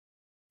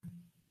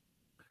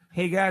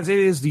Hey guys, it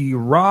is the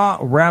Raw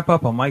wrap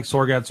up on Mike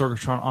Sorgat,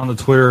 Sorgatron on the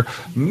Twitter.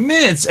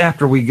 Minutes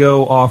after we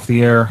go off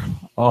the air,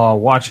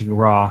 watching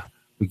Raw,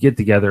 we get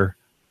together,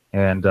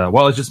 and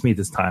it's just me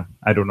this time.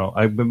 I don't know.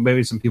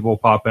 Maybe some people will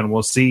pop in.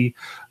 We'll see.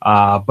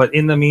 But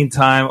in the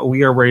meantime,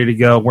 we are ready to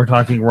go. We're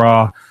talking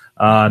Raw,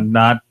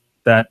 not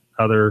that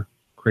other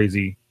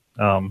crazy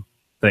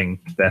thing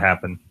that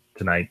happened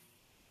tonight.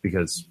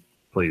 Because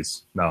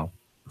please no.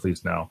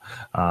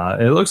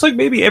 It looks like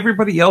maybe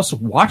everybody else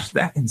watched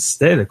that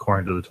instead,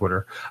 according to the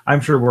Twitter.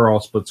 I'm sure we're all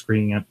split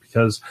screening it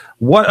because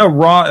what a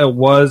Raw it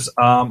was.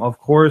 Of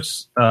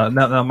course,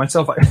 now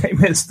myself, I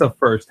missed the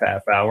first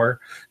half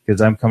hour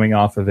because I'm coming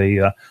off of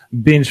a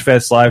Binge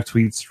Fest live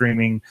tweet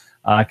streaming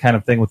kind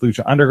of thing with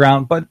Lucha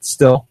Underground, but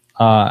still,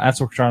 at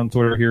Sorgatron on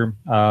Twitter here,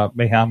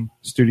 Mayhem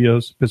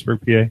Studios,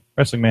 Pittsburgh,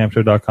 PA,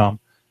 WrestlingMayhemShow.com.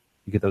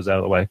 You get those out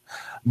of the way.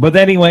 But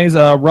anyways,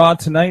 Raw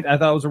tonight, I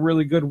thought was a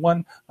really good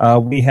one.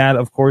 We had,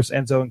 of course,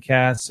 Enzo and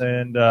Cass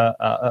and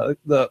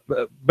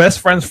the Best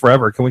Friends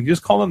Forever. Can we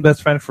just call them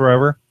Best Friends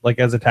Forever, like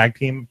as a tag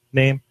team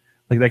name?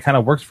 Like that kind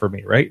of works for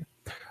me, right?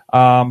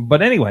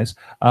 But anyways,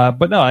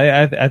 but no,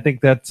 I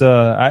think that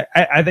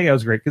I think it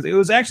was great because it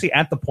was actually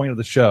at the point of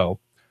the show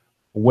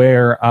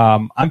where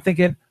I'm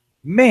thinking,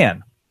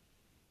 man,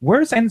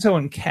 where's Enzo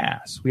and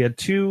Cass? We had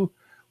two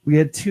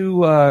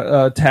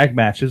tag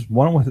matches,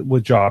 one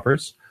with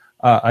jobbers.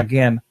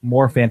 Again,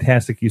 more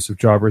fantastic use of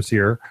jobbers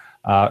here.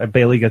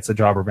 Bailey gets a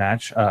jobber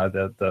match.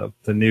 The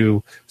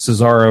new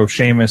Cesaro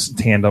Sheamus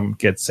tandem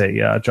gets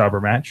a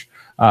jobber match.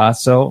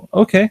 So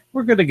okay,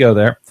 we're good to go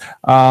there.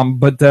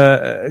 But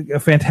a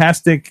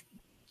fantastic,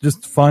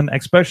 just fun,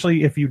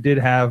 especially if you did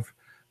have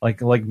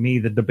like me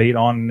the debate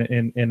on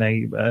in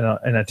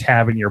a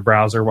tab in your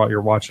browser while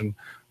you're watching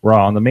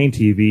Raw on the main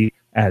TV,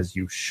 as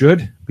you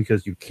should,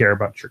 because you care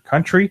about your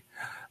country.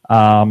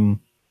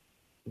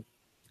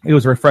 It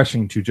was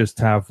refreshing to just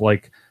have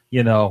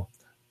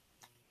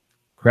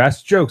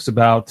crass jokes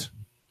about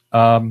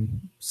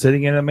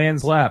sitting in a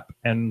man's lap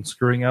and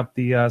screwing up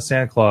the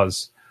Santa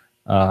Claus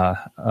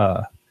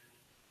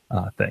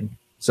thing.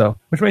 So,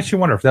 which makes you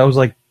wonder if that was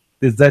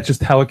is that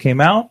just how it came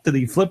out? Did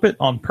he flip it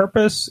on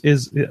purpose?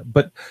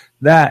 But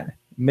that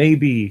may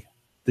be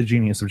the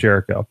genius of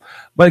Jericho.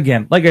 But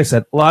again, like I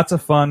said, lots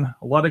of fun,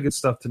 a lot of good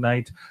stuff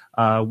tonight.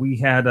 We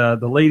had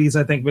the ladies,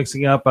 I think,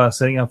 mixing up,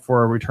 setting up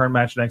for a return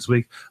match next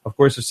week. Of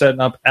course, they're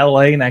setting up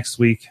LA next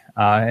week.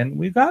 And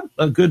we've got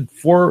a good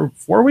four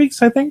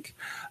weeks, I think,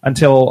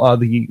 until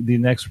the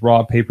next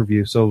Raw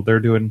pay-per-view. So they're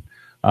doing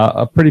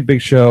a pretty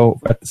big show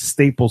at the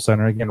Staples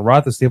Center. Again, Raw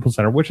at the Staples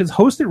Center, which has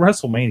hosted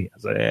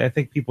WrestleManias. I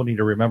think people need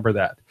to remember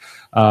that.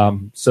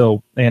 And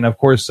of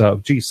course,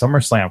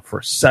 SummerSlam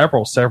for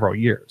several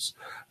years.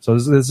 So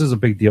this is a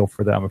big deal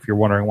for them if you're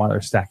wondering why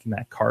they're stacking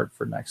that card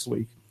for next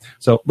week.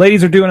 So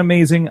ladies are doing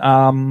amazing.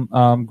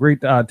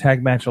 Great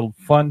tag match, a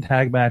fun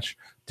tag match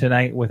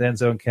tonight with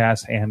Enzo and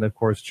Cass and, of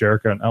course,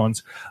 Jericho and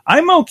Owens.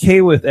 I'm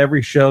okay with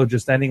every show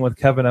just ending with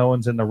Kevin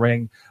Owens in the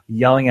ring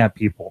yelling at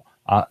people.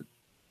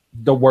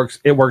 It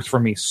works for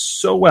me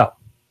so well.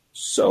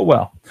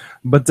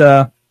 But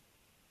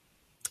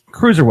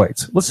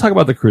cruiserweights. Let's talk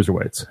about the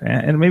cruiserweights,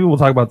 and maybe we'll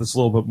talk about this a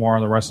little bit more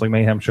on the Wrestling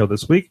Mayhem show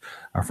this week.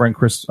 Our friend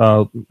Chris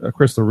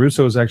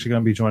LaRusso is actually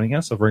going to be joining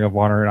us of Ring of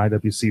Honor and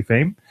IWC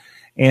fame,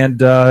 and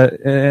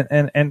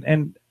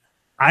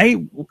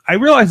I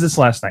realized this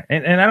last night,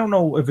 and I don't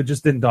know if it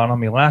just didn't dawn on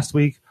me last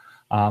week.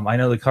 I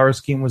know the color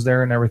scheme was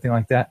there and everything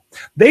like that.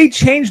 They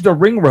changed the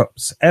ring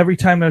ropes every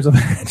time there's a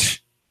match.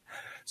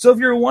 So if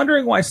you're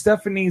wondering why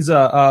Stephanie's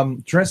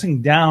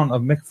dressing down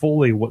of Mick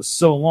Foley was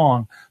so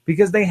long,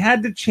 because they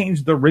had to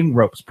change the ring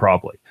ropes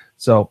probably.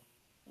 So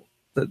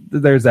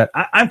there's that.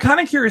 I'm kind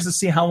of curious to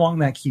see how long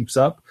that keeps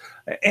up.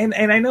 And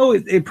I know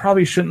it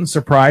probably shouldn't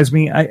surprise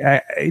me.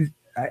 I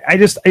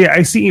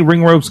see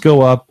ring ropes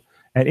go up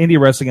at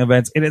indie wrestling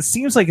events, and it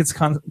seems like it's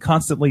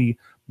constantly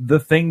the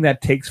thing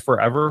that takes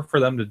forever for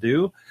them to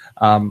do.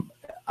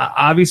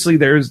 Obviously,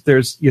 there's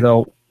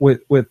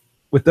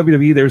with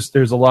WWE,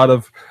 there's a lot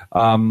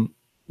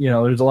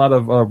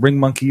of ring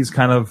monkeys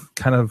kind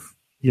of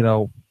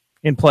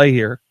in play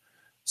here.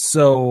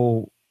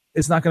 So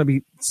it's not going to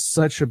be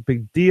such a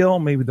big deal.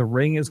 Maybe the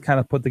ring is kind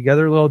of put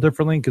together a little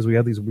differently because we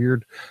have these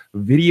weird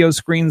video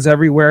screens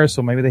everywhere.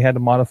 So maybe they had to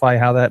modify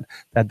how that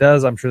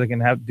does. I'm sure they can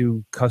have to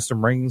do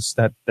custom rings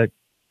that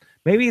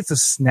maybe it's a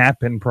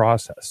snap-in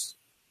process.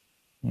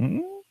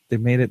 They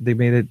made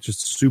it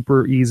just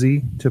super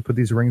easy to put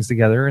these rings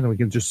together, and we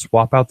can just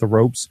swap out the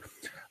ropes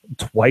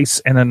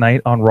twice in a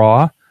night on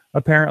Raw,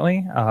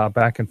 apparently,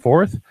 back and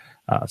forth.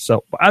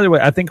 So either way,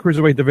 I think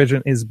Cruiserweight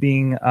division is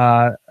being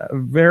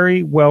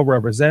very well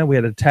represented. We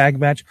had a tag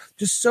match.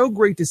 Just so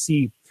great to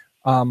see,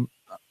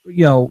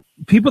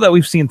 people that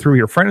we've seen through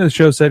here. Friend of the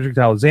show, Cedric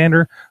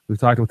Alexander. We've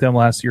talked with him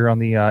last year on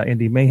the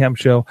Indie Mayhem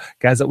show.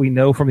 Guys that we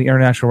know from the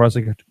International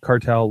Wrestling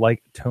Cartel,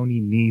 like Tony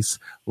Nese,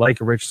 like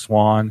Rich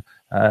Swann,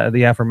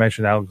 the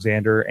aforementioned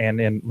Alexander, and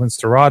Lince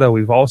Dorado,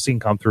 we've all seen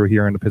come through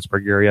here in the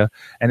Pittsburgh area.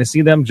 And to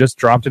see them just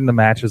dropped into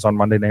matches on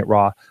Monday Night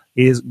Raw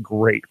is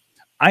great.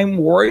 I'm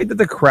worried that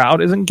the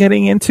crowd isn't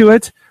getting into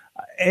it.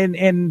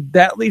 and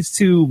that leads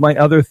to my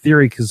other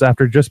theory, because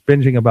after just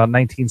binging about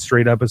 19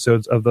 straight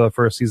episodes of the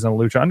first season of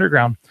Lucha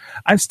Underground,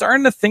 I'm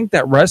starting to think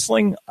that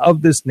wrestling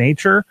of this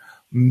nature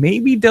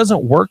maybe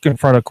doesn't work in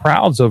front of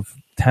crowds of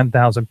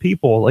 10,000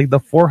 people. Like the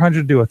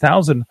 400 to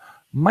 1,000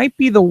 might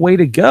be the way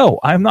to go.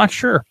 I'm not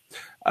sure.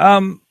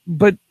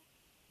 But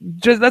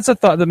just, that's a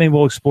thought that maybe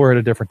we'll explore at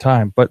a different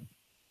time. But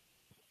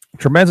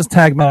tremendous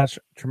tag match,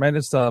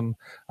 tremendous.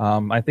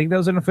 I think that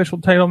was an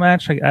official title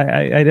match.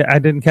 I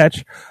didn't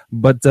catch,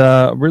 but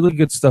really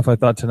good stuff. I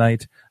thought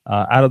tonight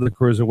out of the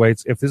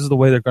cruiserweights. If this is the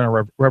way they're going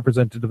to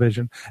represent the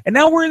division, and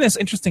now we're in this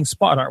interesting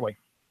spot, aren't we?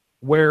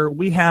 Where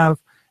we have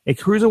a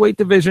cruiserweight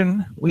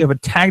division, we have a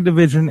tag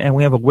division, and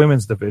we have a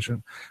women's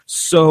division.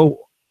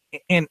 So,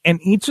 and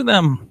each of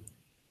them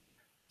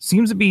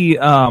seems to be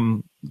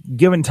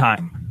given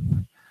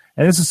time.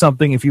 And this is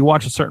something, if you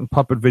watch a certain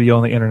puppet video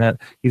on the internet,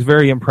 he's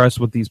very impressed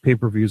with these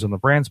pay-per-views on the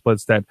brand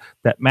splits, that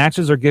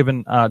matches are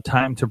given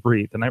time to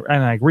breathe. And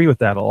I agree with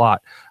that a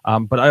lot.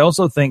 But I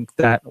also think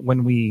that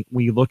when we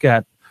look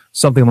at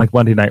something like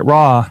Monday Night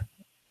Raw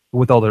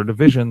with all their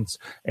divisions,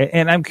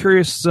 and I'm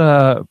curious,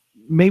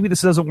 maybe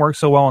this doesn't work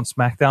so well on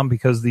SmackDown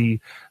because the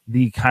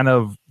kind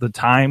of the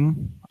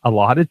time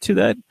allotted to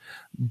that,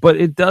 but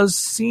it does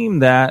seem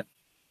that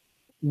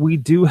we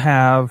do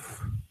have,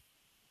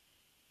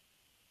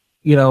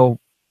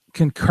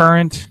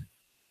 concurrent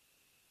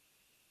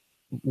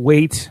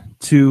weight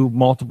to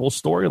multiple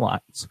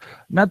storylines.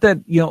 Not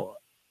that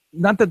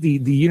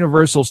the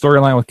universal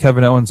storyline with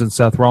Kevin Owens and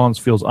Seth Rollins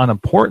feels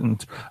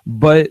unimportant,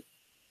 but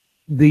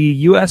the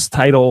U.S.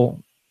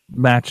 title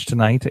match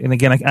tonight, and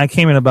again, I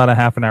came in about a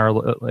half an hour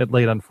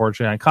late,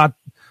 unfortunately. I caught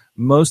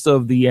most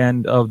of the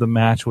end of the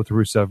match with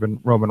Rusev and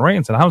Roman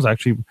Reigns, and I was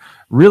actually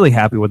really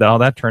happy with how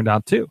that turned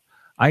out too.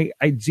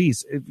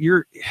 Geez,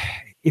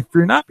 if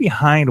you're not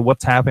behind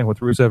what's happening with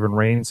Rusev and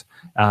Reigns,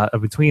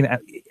 between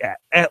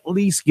at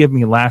least give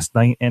me last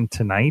night and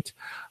tonight,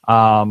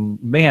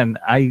 man,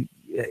 I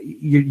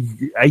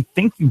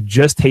think you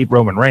just hate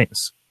Roman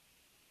Reigns.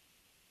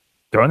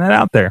 Throwing that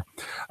out there.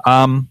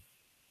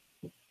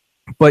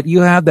 But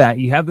you have that.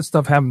 You have the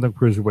stuff happening with the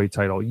Cruiserweight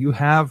title. You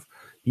have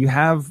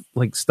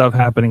like stuff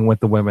happening with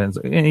the women's,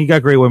 and you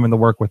got great women to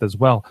work with as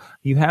well.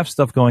 You have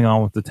stuff going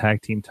on with the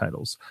tag team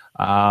titles.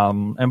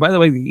 And by the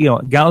way,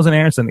 Gallows and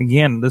Anderson,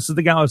 again, this is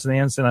the Gallows and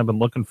Anderson I've been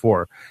looking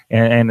for,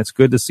 and it's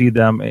good to see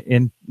them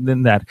in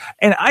that.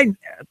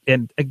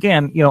 And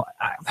again,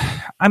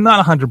 I'm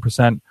not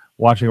 100%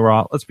 watching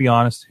Raw. Let's be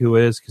honest, who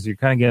is? Because you're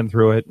kind of getting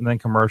through it, and then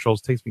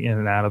commercials takes me in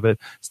and out of it.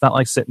 It's not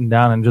like sitting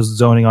down and just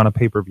zoning on a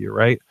pay-per-view,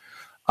 right?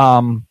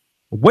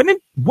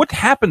 What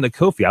happened to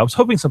Kofi? I was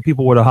hoping some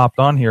people would have hopped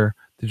on here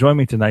to join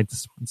me tonight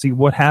to see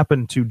what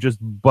happened to just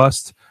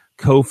bust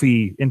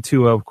Kofi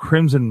into a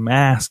crimson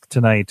mask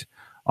tonight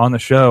on the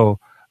show.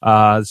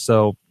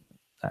 So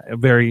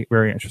very,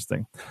 very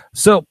interesting.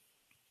 So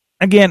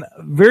again,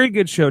 very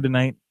good show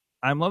tonight.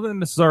 I'm loving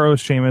the Cesaro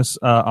Sheamus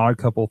odd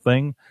couple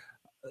thing.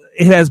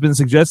 It has been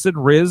suggested.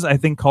 Riz, I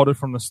think, called it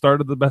from the start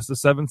of the Best of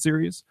 7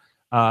 series.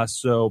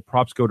 So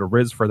props go to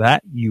Riz for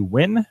that. You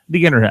win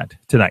the internet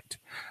tonight.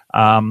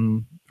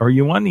 Or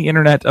you won the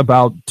internet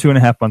about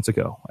 2.5 months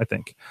ago, I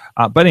think.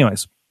 But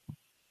anyways,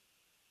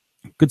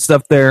 good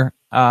stuff there.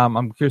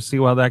 I'm curious to see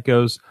how that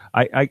goes.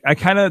 I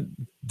kind of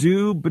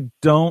do, but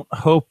don't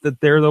hope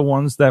that they're the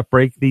ones that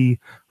break the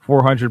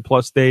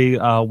 400-plus day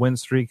win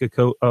streak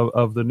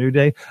of the New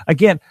Day.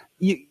 Again,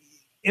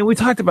 and we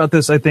talked about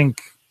this, I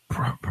think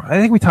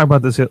we talked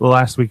about this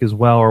last week as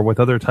well, or with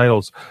other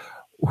titles.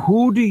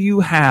 Who do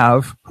you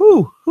have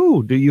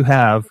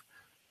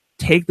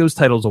take those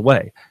titles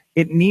away?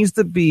 It needs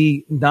to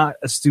be not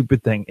a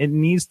stupid thing. It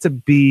needs to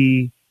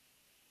be,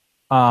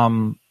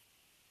 it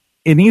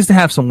needs to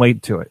have some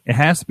weight to it. It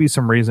has to be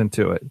some reason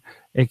to it.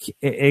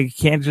 It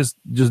can't just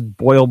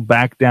boil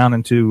back down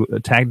into a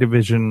tag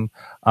division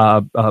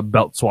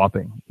belt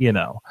swapping,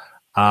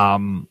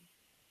 and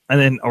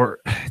then,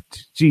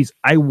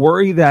 I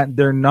worry that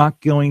they're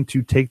not going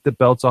to take the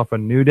belts off a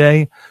New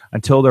Day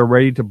until they're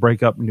ready to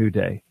break up New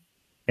Day.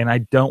 And I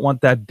don't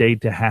want that day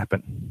to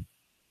happen.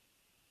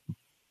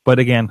 But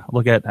again,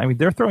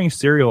 they're throwing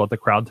cereal at the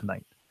crowd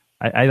tonight.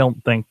 I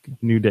don't think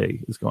New Day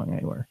is going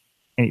anywhere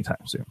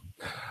anytime soon.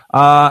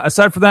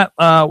 Aside from that,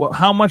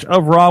 how much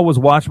of Raw was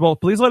watchable?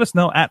 Please let us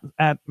know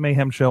at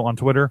Mayhem Show on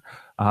Twitter.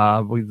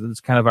 It's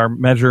kind of our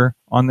measure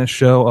on this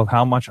show of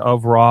how much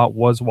of Raw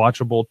was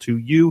watchable to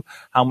you.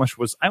 How much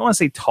was, I want to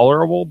say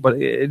tolerable, but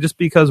just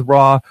because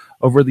Raw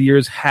over the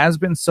years has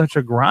been such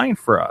a grind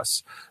for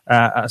us.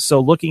 So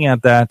looking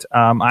at that,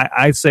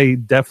 I say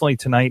definitely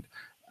tonight,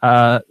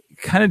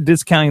 kind of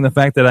discounting the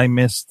fact that I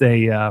missed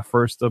a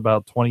first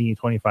about 20,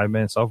 25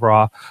 minutes of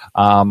Raw.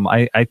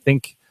 I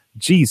think,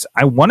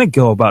 I want to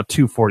go about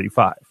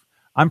 2:45.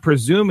 I'm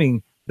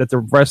presuming that the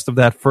rest of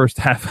that first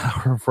half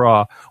hour of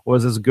Raw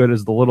was as good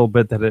as the little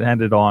bit that it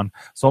ended on.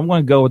 So I'm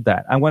going to go with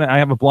that. I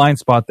have a blind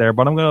spot there,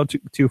 but I'm going to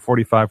go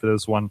 2:45 for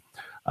this one.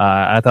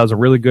 I thought it was a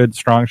really good,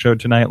 strong show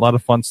tonight. A lot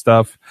of fun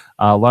stuff,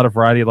 a lot of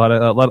variety,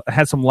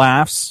 had some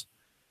laughs,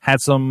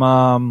 had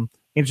some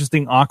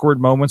interesting, awkward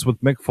moments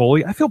with Mick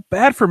Foley. I feel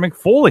bad for Mick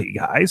Foley,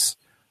 guys.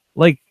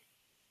 Like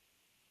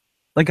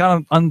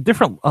on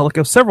different,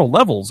 like several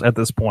levels at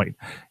this point.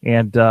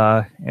 And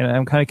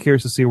I'm kind of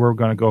curious to see where we're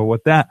going to go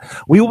with that.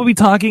 We will be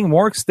talking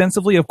more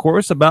extensively, of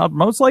course, about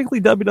most likely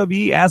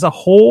WWE as a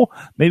whole.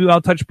 Maybe I'll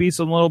touch base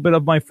on a little bit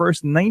of my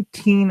first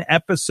 19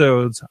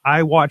 episodes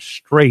I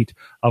watched straight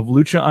of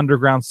Lucha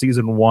Underground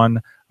Season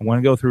 1. I'm going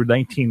to go through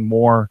 19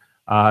 more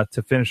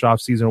to finish off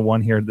Season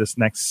 1 here this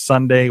next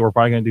Sunday. We're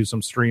probably going to do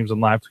some streams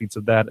and live tweets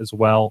of that as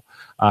well.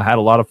 Had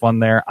a lot of fun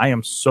there. I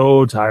am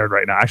so tired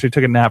right now. I actually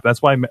took a nap.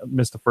 That's why I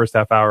missed the first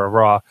half hour of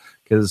Raw,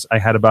 because I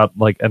had about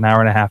like an hour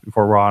and a half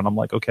before Raw, and I'm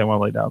like, okay, I want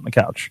to lay down on the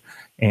couch.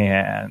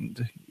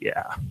 And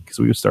yeah, because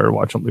we started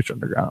watching Lucha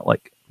Underground at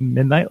like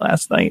midnight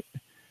last night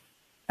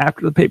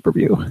after the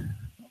pay-per-view.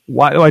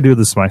 Why do I do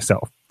this to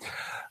myself?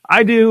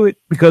 I do it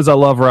because I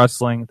love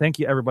wrestling. Thank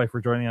you, everybody, for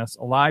joining us.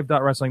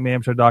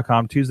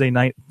 live.wrestlingmayhemshow.com, Tuesday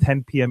night,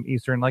 10 p.m.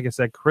 Eastern. Like I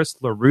said, Chris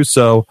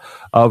LaRusso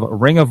of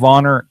Ring of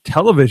Honor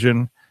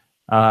Television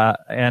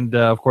and,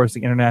 of course,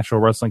 the International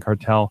Wrestling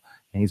Cartel.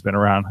 And he's been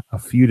around a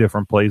few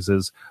different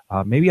places.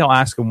 Maybe I'll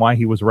ask him why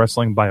he was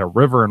wrestling by a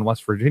river in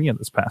West Virginia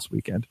this past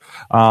weekend.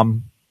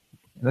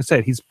 As I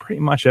said, he's pretty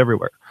much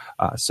everywhere.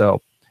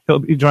 So he'll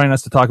be joining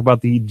us to talk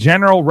about the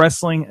general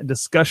wrestling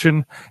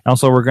discussion.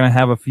 Also, we're going to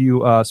have a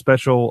few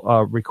special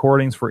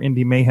recordings for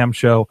Indie Mayhem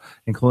Show,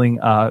 including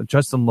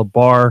Justin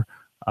LaBar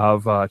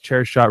of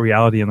Chair Shot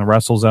Reality in the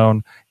Wrestle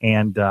Zone,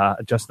 and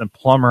Justin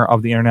Plummer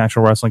of the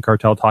International Wrestling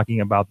Cartel, talking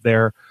about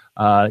their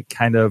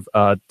kind of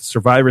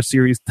Survivor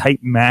Series type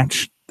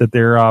match that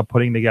they're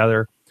putting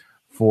together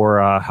for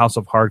House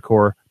of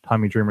Hardcore,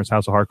 Tommy Dreamer's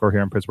House of Hardcore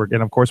here in Pittsburgh.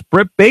 And, of course,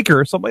 Britt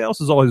Baker, somebody else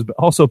has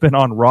also been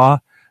on Raw.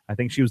 I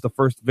think she was the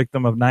first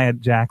victim of Nia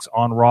Jax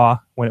on Raw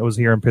when it was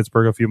here in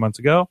Pittsburgh a few months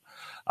ago.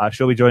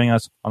 She'll be joining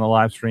us on the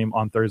live stream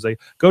on Thursday.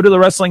 Go to the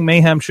Wrestling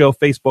Mayhem Show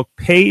Facebook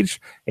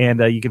page, and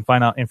you can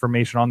find out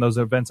information on those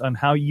events and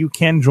how you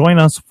can join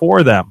us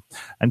for them.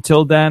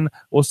 Until then,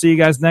 we'll see you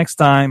guys next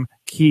time.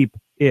 Keep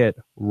it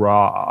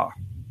raw.